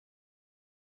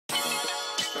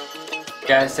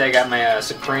guys, today I got my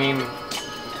Supreme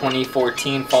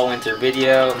 2014 fall winter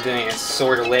video. I'm doing it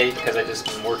sort of late because I've just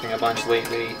been working a bunch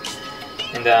lately,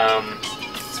 and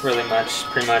it's pretty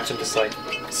much I'm just like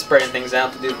spreading things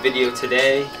out to do the video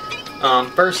today.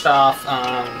 First off,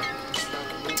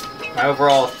 my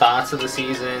overall thoughts of the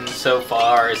season so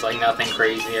far is like nothing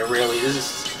crazy. This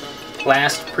is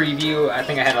last preview. I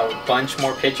think I had a bunch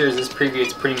more pictures. This preview,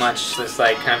 it's pretty much just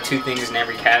like kind of two things in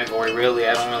every category. Really,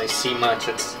 I don't really see much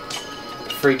that's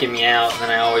freaking me out. And then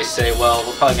I always say, well,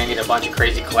 we're probably gonna get a bunch of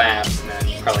crazy collabs, and then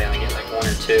you probably only get like one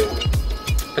or two.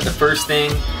 But the first thing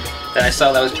that I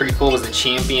saw that was pretty cool was the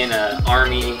Champion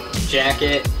Army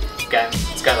jacket.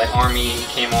 It's got like Army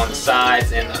camo on the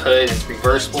sides and the hood, and it's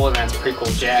reversible, and that's a pretty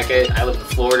cool jacket. I live in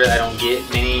Florida. I don't get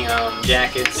many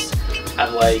jackets. I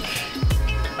have like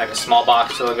a small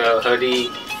box logo hoodie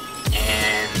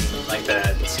and like the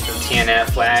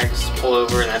TNF flags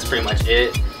pullover, and that's pretty much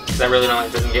it. Because I really don't,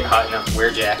 it doesn't get hot enough to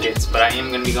wear jackets. But I am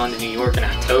going to be going to New York in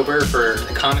October for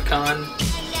the Comic-Con,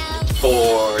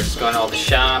 for just going to all the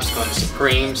shops, going to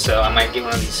Supreme. So I might get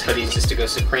one of these hoodies just to go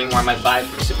Supreme, or I might buy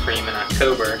from Supreme in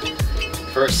October.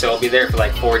 So I'll be there for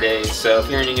like 4 days. So if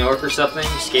you're in New York or something, you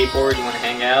skateboard, you want to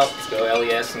hang out, let's go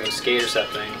LES and go skate or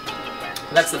something.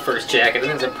 That's the first jacket. I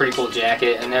think it's a pretty cool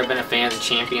jacket. I've never been a fan of the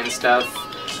Champion stuff.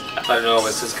 I thought it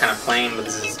was just kind of plain, but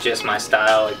this is just my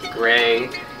style, like the gray,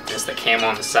 just the camo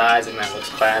on the sides, and that looks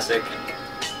classic.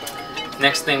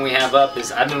 Next thing we have up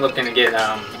is I've been looking to get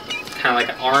kind of like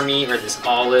an Army or this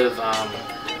olive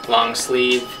long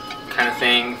sleeve kind of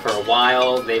thing for a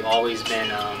while. They've always been,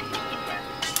 I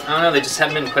don't know, they just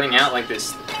haven't been putting out like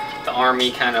this, the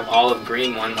Army kind of olive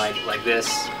green one like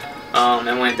this.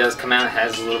 And when it does come out, it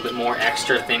has a little bit more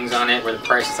extra things on it, where the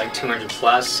price is like 200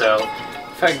 plus. So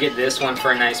if I could get this one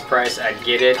for a nice price, I'd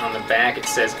get it. On the back it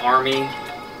says Army.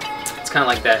 It's kind of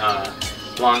like that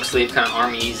long sleeve kind of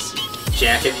Army's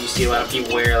jacket that you see a lot of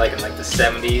people wear like in like the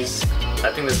 70s.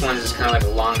 I think this one is just kind of like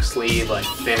a long sleeve, like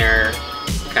thinner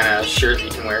kind of shirt that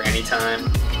you can wear anytime.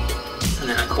 And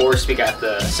then of course we got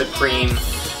the Supreme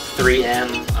 3M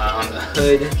on the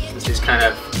hood. This is kind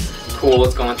of cool.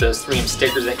 It's going with those 3M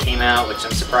stickers that came out, which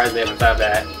I'm surprised they haven't thought of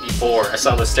that before. I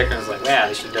saw those stickers and I was like, yeah,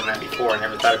 they should have done that before. I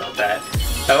never thought about that.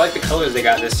 But I like the colors they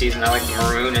got this season. I like the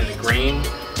maroon and the green.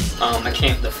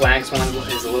 The flags one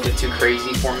is a little bit too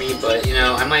crazy for me, but you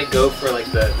know, I might go for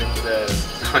like the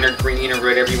hunter green or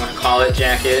whatever you want to call it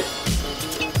jacket.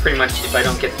 Pretty much, if I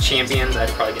don't get the Champions, I'd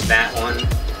probably get that one.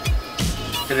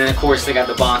 And then of course they got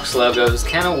the box logos.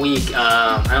 Kind of weak.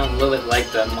 I don't really like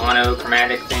the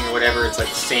monochromatic thing or whatever. It's like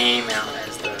the same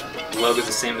as the logo's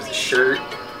the same as the shirt.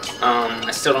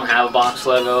 I still don't have a box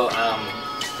logo.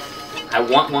 I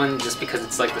want one just because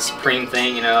it's like the Supreme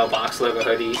thing, you know, box logo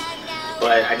hoodie.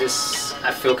 But I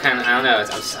feel kind of, I don't know,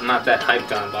 I'm not that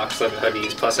hyped on box logo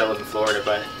hoodies. Plus I live in Florida,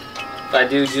 but if I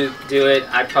do it,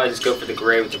 I'd probably just go for the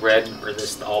gray with the red, or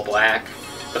the all black.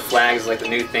 The flag is like the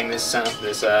new thing this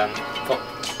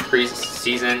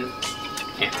pre-season.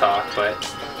 Can't talk, but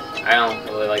I don't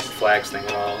really like the flags thing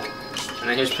at all. And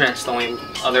then here's pretty much the only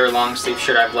other long sleeve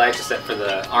shirt I've liked, except for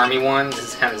the Army one. This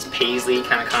is kind of this paisley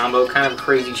kind of combo, kind of a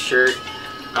crazy shirt.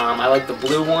 I like the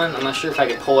blue one. I'm not sure if I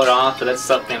could pull it off, but that's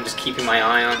something I'm just keeping my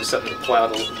eye on, just something to pull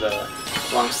out of the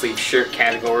long sleeve shirt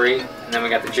category. And then we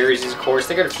got the jerseys, of course.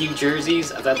 They got a few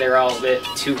jerseys. I thought they were all a bit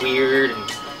too weird, and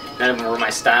none of them were my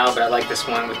style, but I like this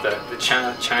one with the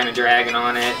China Dragon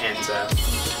on it, and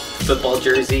football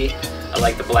jersey. I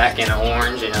like the black and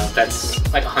orange. You know, if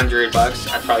that's like $100,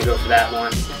 I'd probably go for that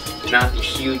one. Not a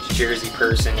huge jersey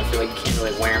person. I feel like you can't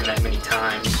really wear them that many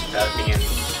times without being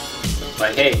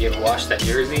like, hey, you ever washed that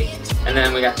jersey? And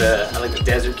then we got I like the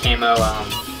desert camo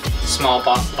small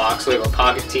box logo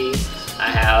pocket tee.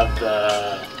 I have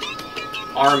the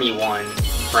Army one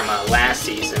from last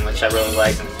season, which I really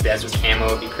liked, and the desert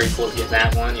camo would be pretty cool to get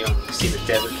that one. You don't see the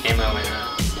desert camo in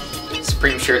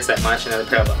Supreme shirts that much, and they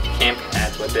put up camp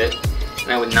hats with it.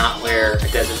 And I would not wear a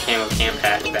desert camo camp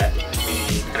hat with that. It would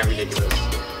be kind of ridiculous.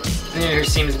 And then here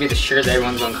seems to be the shirt that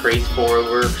everyone's going crazy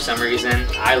for some reason.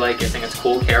 I like it. I think it's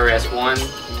cool. KRS-One.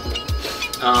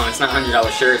 It's not a $100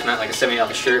 shirt. It's not like a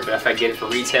 $70 shirt, but if I get it for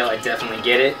retail, I definitely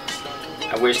get it.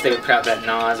 I wish they would put out that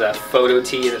Nas photo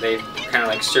tee that they kind of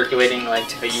like circulating like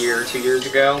a year or 2 years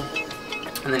ago.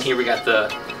 And then here we got the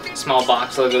small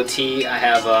box logo tee. I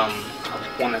have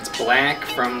one that's black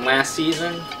from last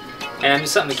season, and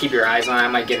just something to keep your eyes on. I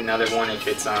might get another one if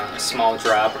it's a small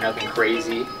drop or nothing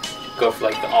crazy. Go for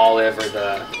like the olive or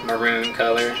the maroon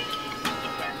color.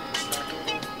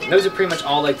 And those are pretty much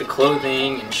all like the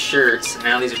clothing and shirts.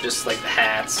 Now these are just like the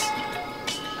hats.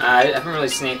 I haven't really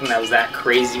seen anything that was that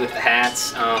crazy with the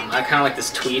hats. I kind of like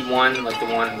this tweed one, like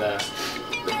the one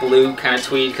the blue kind of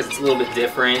tweed because it's a little bit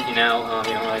different, you know.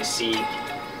 You don't really see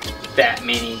that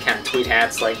many kind of tweed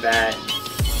hats like that.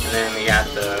 And then we got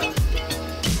the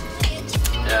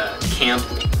camp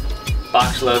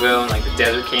box logo and like the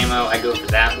desert camo. I go for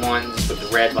that one just with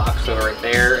the red box logo right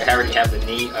there. I already have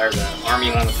the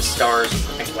army one with the stars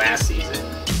from I think last season.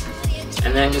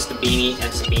 And then just a beanie, and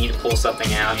just a beanie to pull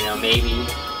something out. You know, maybe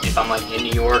if I'm like in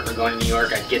New York or going to New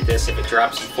York, I'd get this if it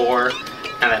drops in 4. Kind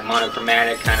of that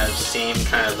monochromatic, kind of same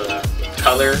kind of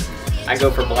color. I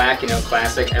go for black, you know,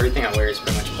 classic. Everything I wear is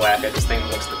pretty much black. I just think it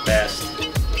looks the best.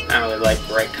 I don't really like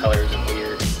bright colors and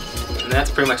weird. And that's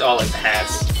pretty much all like the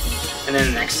hats. And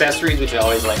then accessories, which I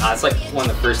always like. It's like one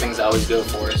of the first things I always go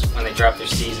for is when they drop their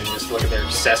season, just look at their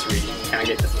accessories. You can kind of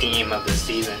get the theme of the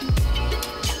season.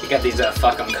 We got these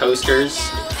fuck 'em coasters.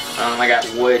 I got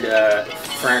wood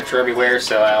furniture everywhere,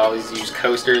 so I always use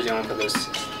coasters. You know, put those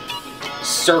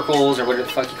circles or whatever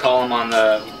the fuck you call them on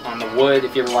the wood.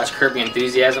 If you ever watch Curb Your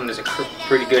Enthusiasm, there's a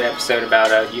pretty good episode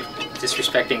about you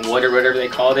disrespecting wood or whatever they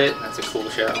called it. That's a cool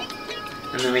show.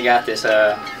 And then we got this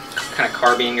kind of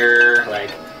carbinger,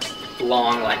 like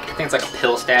long, like I think it's like a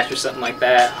pill stash or something like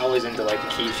that. I'm always into like the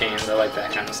keychains. I like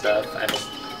that kind of stuff. I have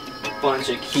a bunch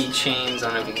of keychains. I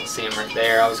don't know if you can see them right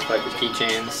there. I always collect the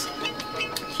keychains.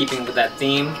 Keeping with that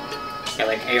theme, got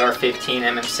like AR-15,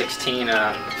 MM16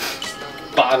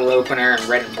 bottle opener in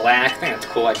red and black. I think that's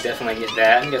cool. I definitely get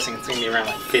that. I'm guessing it's gonna be around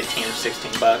like 15 or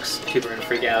 16 bucks. People are gonna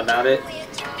freak out about it.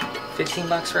 15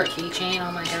 bucks for a keychain?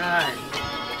 Oh my god.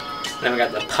 And then we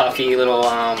got the puffy little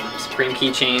Supreme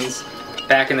keychains.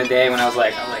 Back in the day when I was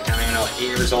like, I don't even know, 8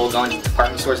 years old, going to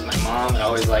department stores with my mom, and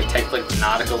always like take like the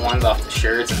Nautica ones off the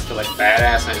shirts and I feel like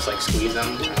badass, and I just like squeeze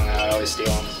them. I don't know, I always steal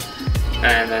them.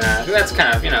 And then that's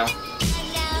kind of, you know,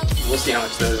 we'll see how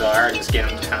much those are. I just get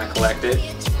them to kind of collect it.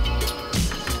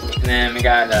 And then we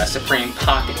got a Supreme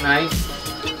pocket knife.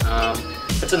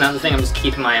 That's another thing I'm just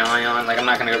keeping my eye on. Like, I'm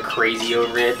not gonna go crazy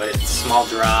over it, but it's a small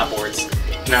drop or it's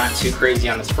not too crazy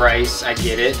on the price, I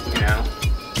get it, you know.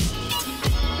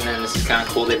 And then this is kind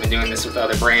of cool. They've been doing this with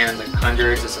other brands like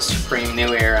Hundreds. It's a Supreme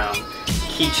New Air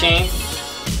keychain.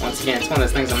 Once again, it's one of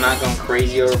those things I'm not going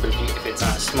crazy over, but if it's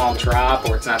on a small drop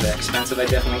or it's not that expensive, I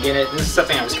definitely get it. This is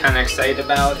something I was kind of excited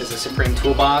about, is a Supreme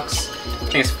toolbox. I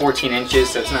think it's 14 inches,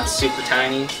 so it's not super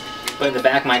tiny. But in the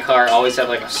back of my car, I always have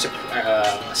like a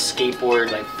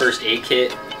skateboard like first aid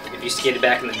kit. If you skated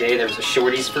back in the day, there was a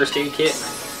Shorty's first aid kit.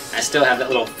 I still have that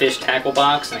little fish tackle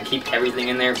box, and I keep everything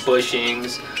in there,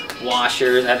 bushings,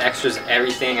 washers. I have extras of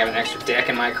everything. I have an extra deck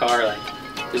in my car. Like,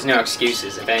 there's no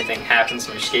excuses. If anything happens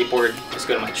to your skateboard, just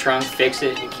go to my trunk, fix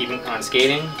it, and keep it on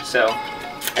skating. So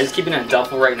I just keep it in a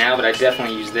duffel right now, but I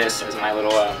definitely use this as my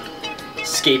little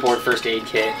skateboard first aid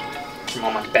kit from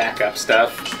all my backup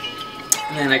stuff.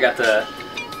 And then I got the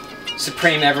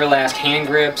Supreme Everlast hand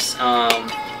grips.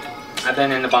 I've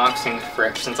been into boxing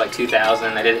since like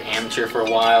 2000. I did amateur for a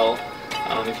while.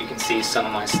 If you can see, some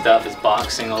of my stuff is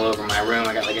boxing all over my room.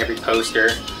 I got like every poster.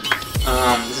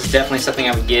 This is definitely something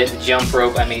I would get. The jump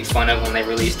rope I made fun of when they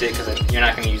released it, because you're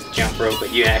not going to use the jump rope,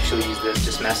 but you actually use this,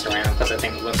 just mess around, plus I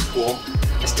think it looks cool.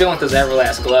 I still want those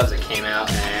Everlast gloves that came out,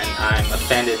 and I'm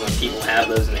offended when people have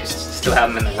those and they still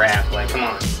have them in the wrap. Like, come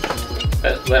on,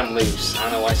 let them loose. I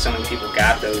don't know why so many people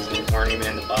got those and aren't even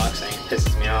into boxing. It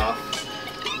pisses me off.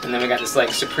 And then we got this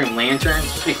like Supreme lantern.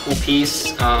 It's a pretty cool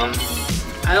piece.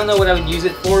 I don't know what I would use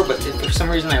it for, but if for some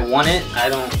reason I want it,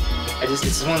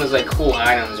 it's one of those like cool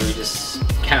items where you just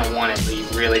kind of want it, but you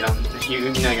really don't, you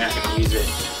know you're not going to use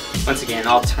it. Once again,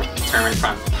 all determined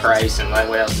from price and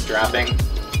what else is dropping.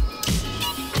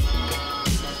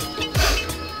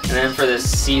 And then for the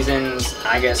seasons,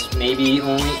 I guess maybe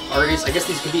only artists. I guess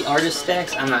these could be artist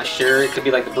stacks. I'm not sure. It could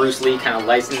be like the Bruce Lee kind of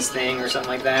license thing or something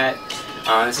like that.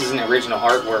 This is an original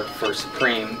artwork for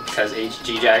Supreme because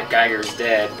H.G. Geiger is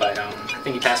dead, but I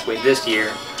think he passed away this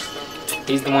year.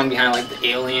 He's the one behind like the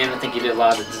Alien. I think he did a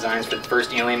lot of the designs for the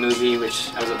first Alien movie,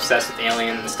 which I was obsessed with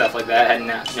Alien and stuff like that. I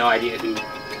had no idea who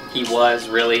he was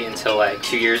really until like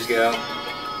 2 years ago,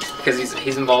 because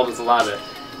he's involved with a lot of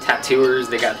tattooers.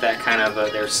 They got that kind of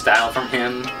their style from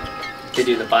him. They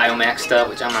do the biomech stuff,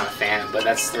 which I'm not a fan of, but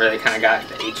that's where they kind of got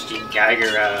the H.G.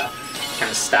 Geiger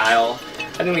kind of style.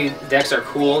 I think these decks are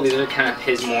cool. These are kind of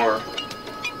his more,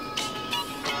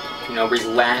 you know,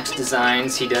 relaxed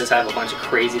designs. He does have a bunch of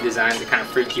crazy designs that kind of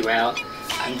freak you out.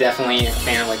 I'm definitely a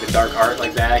fan of like the dark art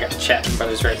like that. I got the Chapman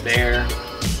Brothers right there.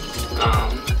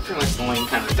 Pretty much the only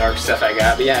kind of dark stuff I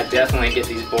got. But yeah, definitely get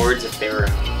these boards if they were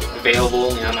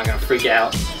available. You know, I'm not gonna freak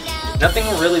out. Nothing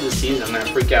really this season I'm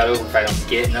gonna freak out over if I don't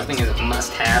get. Nothing is a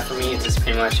must-have for me. It's just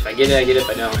pretty much if I get it, I get it. If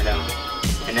I don't, I don't.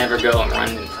 I never go and run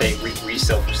and pay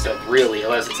resale for stuff, really,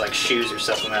 unless it's like shoes or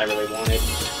something that I really wanted.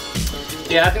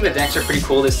 Yeah, I think the decks are pretty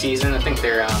cool this season. I think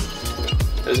they're,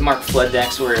 those Mark Flood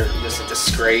decks were just a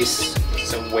disgrace.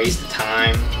 It's a waste of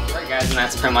time. Alright guys, and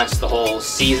that's pretty much the whole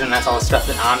season. That's all the stuff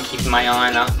that I'm keeping my eye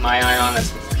on.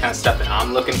 That's the kind of stuff that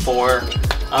I'm looking for.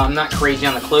 I'm not crazy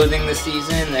on the clothing this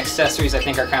season. The accessories I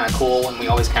think are kind of cool, and we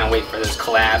always kind of wait for those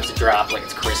collabs to drop like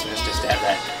it's Christmas, just to have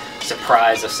that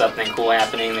surprise of something cool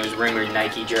happening. There's rumored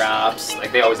Nike drops,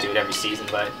 like they always do it every season,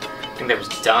 but I think there was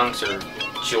Dunks or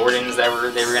Jordans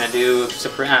that they were gonna do.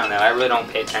 I don't know. I really don't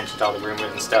pay attention to all the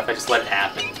rumors and stuff. I just let it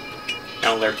happen. I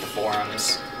don't lurk the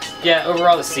forums. Yeah,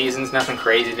 overall the season's nothing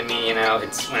crazy to me. You know,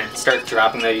 it's when it starts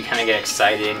dropping though, you kind of get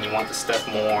excited and you want the stuff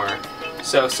more.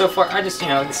 So far, I just, you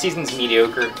know, the season's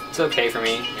mediocre. It's okay for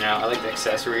me. You know, I like the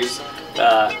accessories.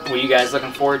 What are you guys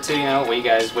looking forward to? You know, what are you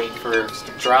guys waiting for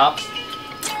to drop?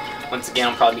 Once again,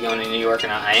 I'll probably be going to New York,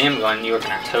 and I am going to New York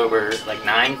in October, like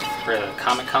 9th for the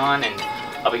Comic-Con, and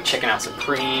I'll be checking out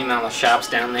Supreme and all the shops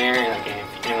down there. And like,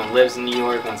 if anyone lives in New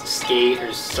York, wants to skate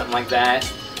or something like that,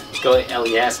 just go to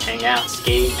LES, hang out,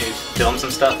 skate, maybe film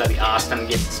some stuff. That'd be awesome.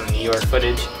 Get some New York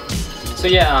footage. So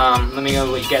yeah, let me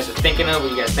know what you guys are thinking of, what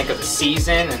you guys think of the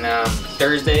season, and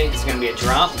Thursday is going to be a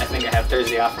drop. I think I have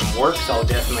Thursday off from work, so I'll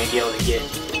definitely be able to get,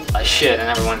 I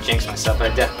never want to jinx myself,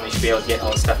 but I definitely should be able to get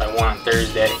all the stuff I want on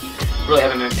Thursday. Really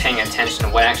haven't been paying attention to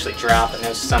what actually dropped. I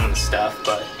know some of the stuff,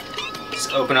 but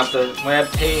just open up the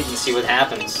web page and see what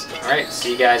happens. Alright,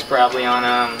 see you guys probably on,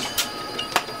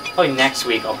 probably next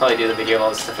week. I'll probably do the video of all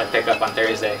the stuff I pick up on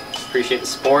Thursday. Appreciate the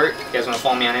support. If you guys want to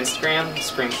follow me on Instagram,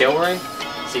 SupremeKilroy.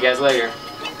 See you guys later.